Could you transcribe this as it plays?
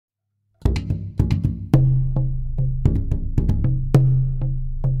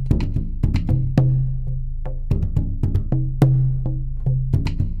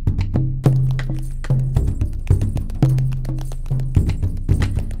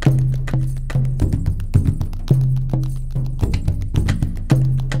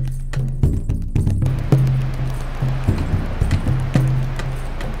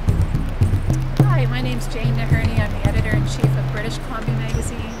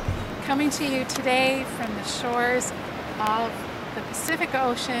Coming to you today from the shores of the Pacific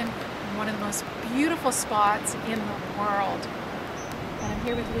Ocean in one of the most beautiful spots in the world. And I'm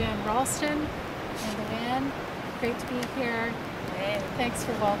here with Leanne Ralston. And Leanne, great to be here. Hey. Thanks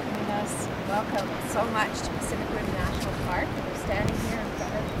for welcoming us. Welcome so much to Pacific Rim National Park. We're standing here in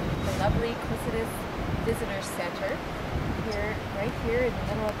front of the lovely Kwisitis Visitor Center, right here in the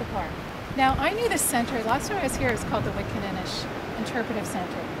middle of the park. Now, I knew this center, last time I was here, it was called the Wickaninnish Interpretive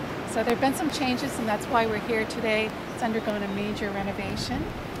Center. So there have been some changes, and that's why we're here today. It's undergone a major renovation.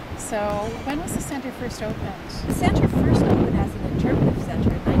 So when was the center first opened? The center first opened as an interpretive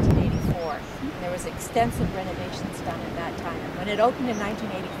center in 1984. And there was extensive renovations done at that time. And when it opened in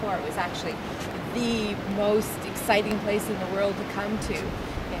 1984, it was actually the most exciting place in the world to come to.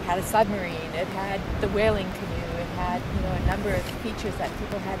 It had a submarine, it had the whaling canoe, it had a number of features that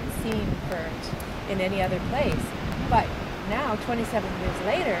people hadn't seen in any other place. But now, 27 years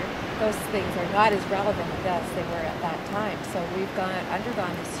later, those things are not as relevant as they were at that time. So we've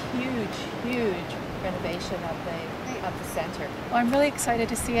undergone this huge renovation of the center. Well, I'm really excited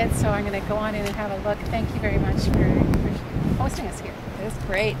to see it, so I'm going to go on in and have a look. Thank you very much for hosting us here. It was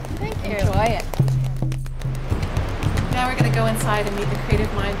great. Thank you. Enjoy it. Now we're going to go inside and meet the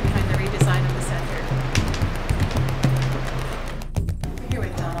creative mind behind the redesign of the center. We're here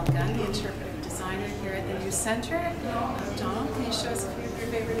with Donald Gunn, the interpretive designer here at the new center. Donald, can you show us a few of your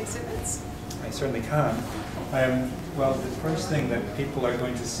favorite exhibits? I certainly can. Well, the first thing that people are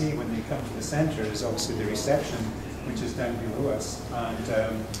going to see when they come to the center is obviously the reception, which is down below us.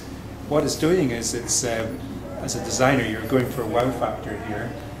 And what it's doing is, as a designer, you're going for a wow factor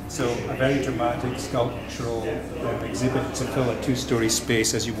here. So a very dramatic sculptural exhibit to fill a two-story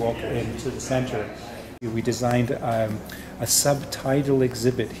space as you walk into the center. We designed a subtitle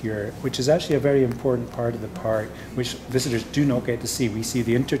exhibit here, which is actually a very important part of the park, which visitors do not get to see. We see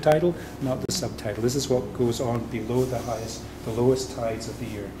the intertitle, not the subtitle. This is what goes on below the lowest tides of the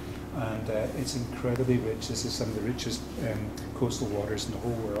year. And it's incredibly rich. This is some of the richest coastal waters in the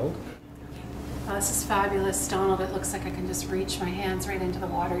whole world. Oh, this is fabulous, Donald. It looks like I can just reach my hands right into the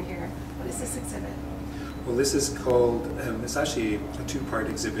water here. What is this exhibit? Well, this is called, it's actually a two-part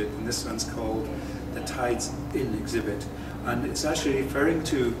exhibit, and this one's called the Tides In exhibit. And it's actually referring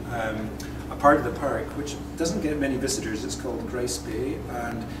to a part of the park which doesn't get many visitors. It's called Grice Bay,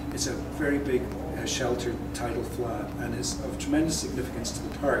 and it's a very big sheltered tidal flat, and it's of tremendous significance to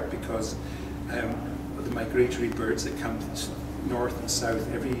the park because of the migratory birds that come north and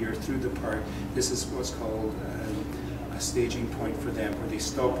south every year through the park. This is what's called a staging point for them, where they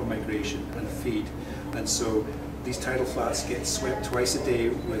stop a migration and feed. And so these tidal flats get swept twice a day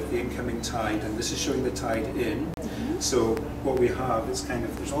with the incoming tide, and this is showing the tide in. So what we have is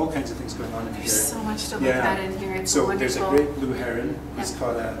there's all kinds of things going on in here. There's so much to look at in here. It's so wonderful. There's a great blue heron. He's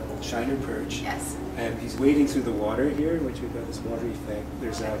caught a shiner perch. Yes. He's wading through the water here, in which we've got this water effect.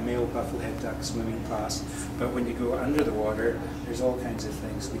 There's a male bufflehead duck swimming past. But when you go under the water, there's all kinds of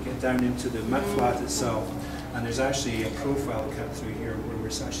things. We get down into the mud flat itself, and there's actually a profile cut through here where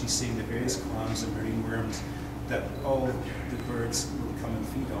we're actually seeing the various clams and marine worms that all the birds will come and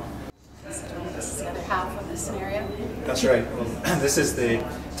feed on. This is the other half of the scenario. That's right. Well, this is the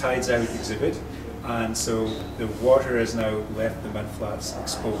Tides Out exhibit, and so the water has now left the mud flats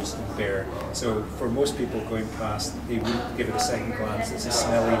exposed and bare. So for most people going past, they wouldn't give it a second glance. It's a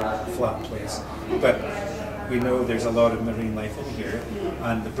smelly, flat place. But we know there's a lot of marine life in here,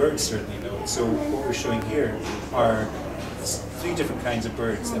 and the birds certainly know. So what we're showing here are three different kinds of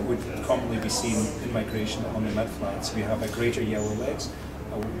birds that would commonly be seen in migration on the mudflats. We have a greater yellowlegs,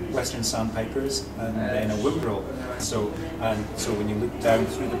 western sandpipers, and then a whimbrel. So when you look down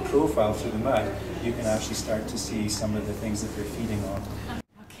through the profile through the mud, you can actually start to see some of the things that they're feeding on.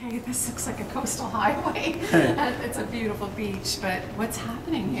 Okay, this looks like a coastal highway. It's a beautiful beach, but what's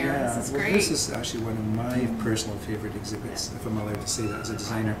happening here? Yeah, this is great. This is actually one of my personal favorite exhibits, if I'm allowed to say that as a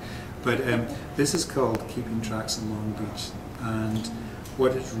designer. But this is called Keeping Tracks in Long Beach, and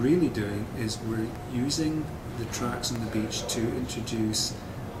what it's really doing is we're using the tracks on the beach to introduce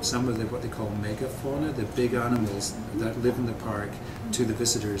some of what they call megafauna, the big animals that live in the park, to the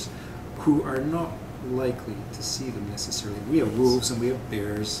visitors who are not likely to see them necessarily. We have wolves and we have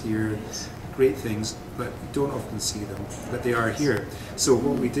bears here, great things, but you don't often see them, but they are here. So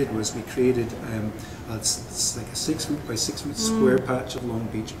what we did was we created it's like a 6 foot by 6 foot square patch of Long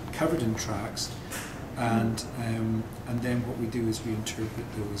Beach covered in tracks, and then what we do is we interpret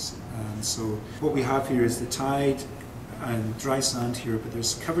those. And so what we have here is the tide and dry sand here, but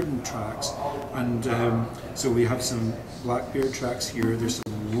there's covered in tracks, and so we have some black bear tracks here, there's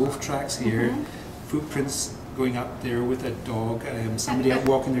some wolf tracks here, footprints going up there with a dog, somebody out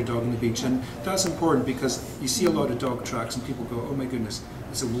walking their dog on the beach, and that's important because you see a lot of dog tracks and people go, oh my goodness,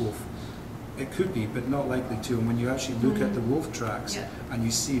 it's a wolf. It could be, but not likely to. And when you actually look at the wolf tracks and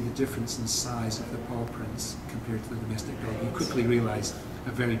you see the difference in size of the paw prints compared to the domestic dog, you quickly realize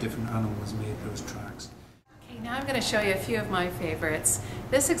a very different animal has made those tracks. Okay, now I'm going to show you a few of my favorites.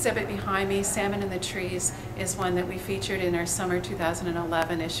 This exhibit behind me, Salmon in the Trees, is one that we featured in our summer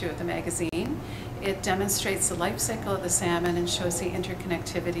 2011 issue of the magazine. It demonstrates the life cycle of the salmon and shows the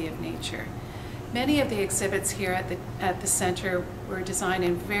interconnectivity of nature. Many of the exhibits here at the center were designed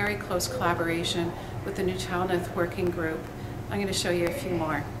in very close collaboration with the Nahirny working group. I'm going to show you a few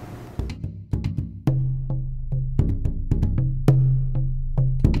more.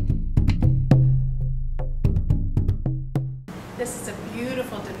 This is a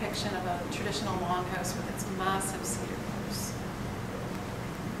beautiful depiction of a traditional longhouse with its massive cedar posts.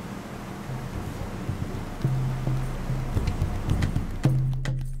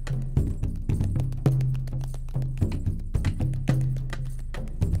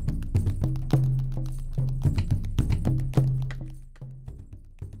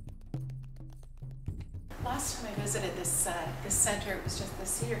 Last time I visited this center, it was just the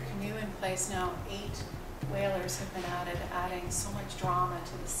cedar canoe in place. Now 8 whalers have been added, adding so much drama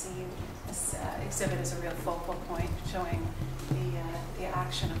to the scene. This exhibit is a real focal point, showing the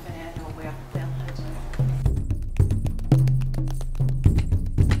action of an annual whale hunt.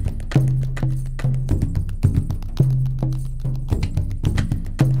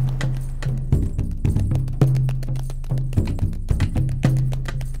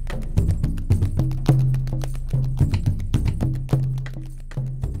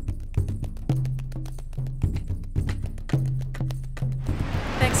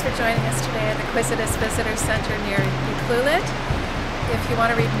 Thanks for joining us today at the Kwisitis Visitor Center near Wickaninnish. If you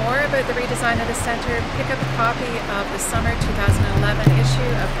want to read more about the redesign of the center, pick up a copy of the summer 2011 issue